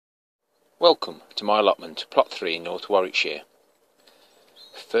Welcome to my allotment, plot 3 in North Warwickshire.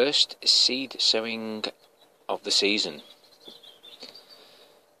 First seed sowing of the season.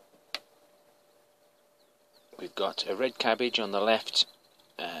 We've got a red cabbage on the left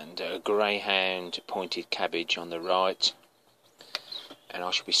and a greyhound pointed cabbage on the right, and I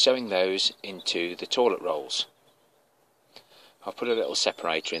shall be sowing those into the toilet rolls. I've put a little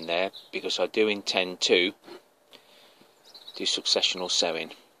separator in there because I do intend to do successional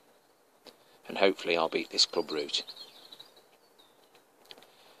sowing, and hopefully I'll beat this club root.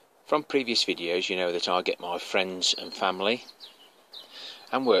 From previous videos you know that I get my friends and family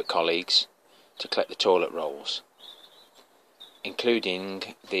and work colleagues to collect the toilet rolls, including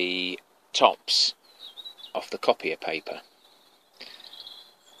the tops off the copier paper.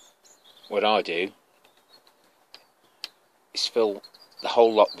 What I do is fill the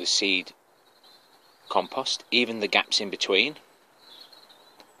whole lot with seed compost, even the gaps in between,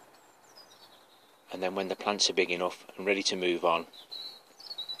 and then when the plants are big enough and ready to move on,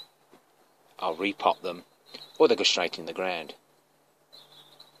 I'll repot them, or they go straight in the ground.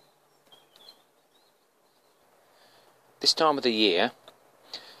 This time of the year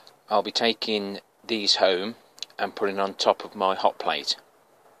I'll be taking these home and putting on top of my hot plate,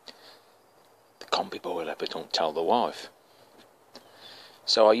 the combi boiler, but don't tell the wife.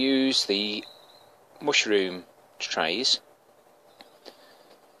 So I use the mushroom trays.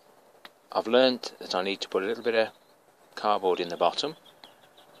 I've learnt that I need to put a little bit of cardboard in the bottom,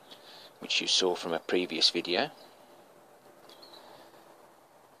 which you saw from a previous video.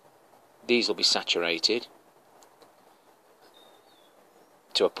 These will be saturated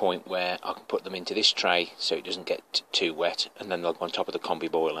to a point where I can put them into this tray so it doesn't get too wet, and then they'll go on top of the combi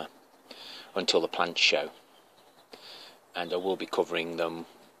boiler until the plants show. And I will be covering them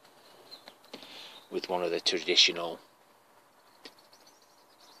with one of the traditional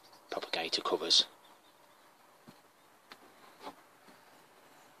propagator covers.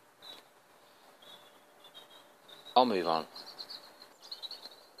 I'll move on.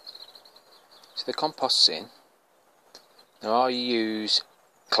 So the compost's in. Now I use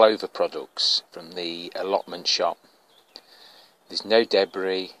clover products from the allotment shop. There's no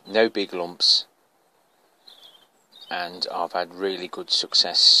debris, no big lumps, and I've had really good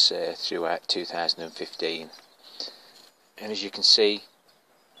success throughout 2015. And as you can see,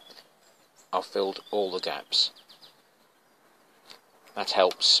 I've filled all the gaps. That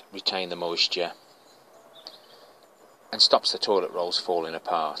helps retain the moisture and stops the toilet rolls falling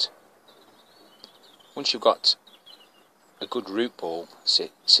apart. Once you've got a good root ball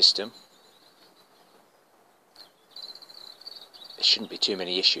system, there shouldn't be too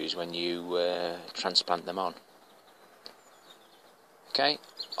many issues when you transplant them on. Okay,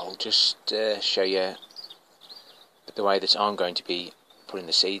 I'll just show you the way that I'm going to be putting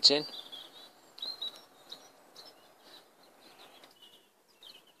the seeds in.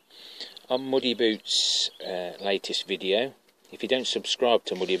 On Muddy Boots' latest video, if you don't subscribe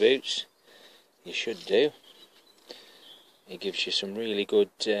to Muddy Boots, you should do. He gives you some really good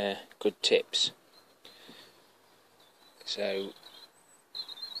tips. So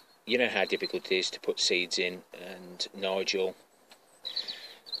you know how difficult it is to put seeds in, and Nigel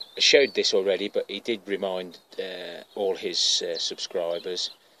showed this already, but he did remind all his subscribers.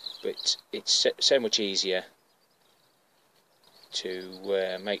 But it's so much easier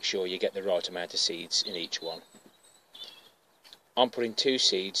to make sure you get the right amount of seeds in each one. I'm putting 2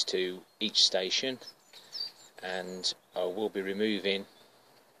 seeds to each station, and I will be removing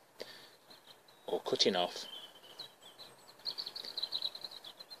or cutting off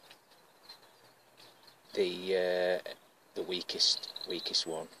the weakest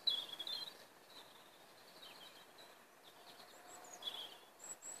one.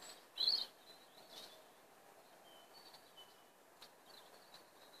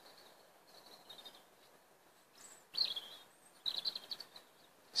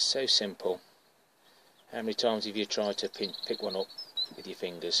 So simple. How many times have you tried to pick one up with your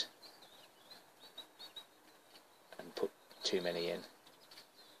fingers and put too many in?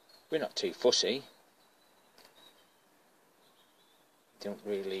 We're not too fussy. You don't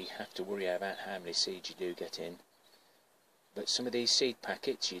really have to worry about how many seeds you do get in. But some of these seed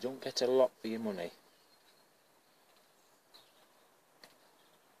packets, you don't get a lot for your money.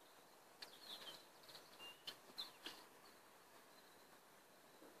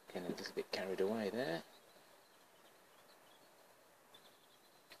 Getting a little bit carried away there.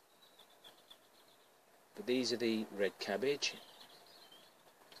 But these are the red cabbage,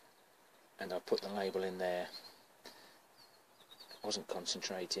 and I put the label in there. I wasn't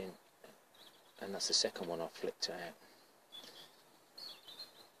concentrating, and that's the second one I flicked out.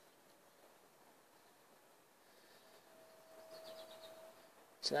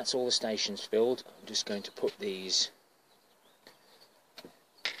 So that's all the stations filled. I'm just going to put these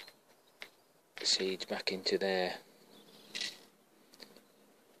seeds back into their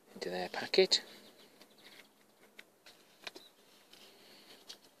packet.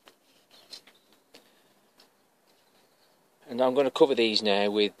 And I'm going to cover these now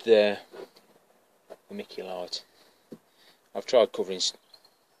with vermiculite. I've tried covering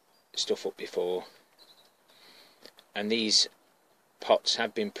stuff up before, and these pots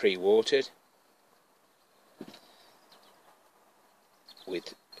have been pre-watered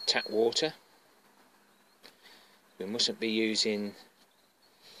with tap water. We mustn't be using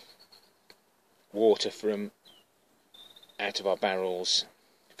water from out of our barrels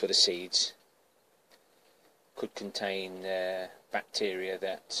for the seeds. Could contain bacteria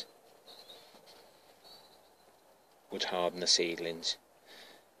that would harden the seedlings.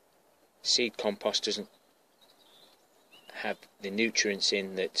 Seed compost doesn't have the nutrients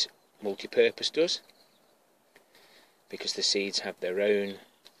in that multi-purpose does, because the seeds have their own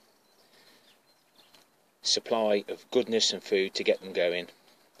supply of goodness and food to get them going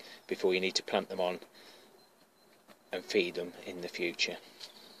before you need to plant them on and feed them in the future.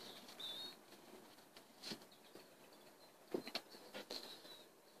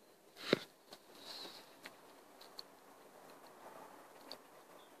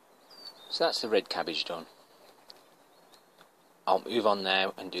 So that's the red cabbage done. I'll move on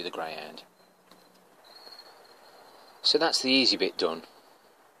now and do the greyhound. So that's the easy bit done.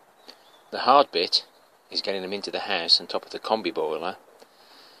 The hard bit is getting them into the house on top of the combi boiler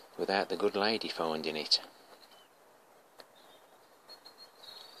without the good lady finding it.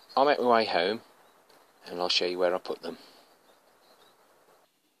 I'll make my way home and I'll show you where I put them.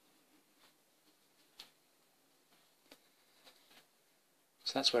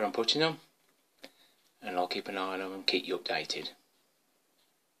 So that's where I'm putting them, and I'll keep an eye on them and keep you updated.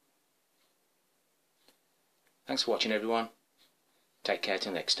 Thanks for watching, everyone. Take care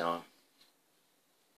till next time.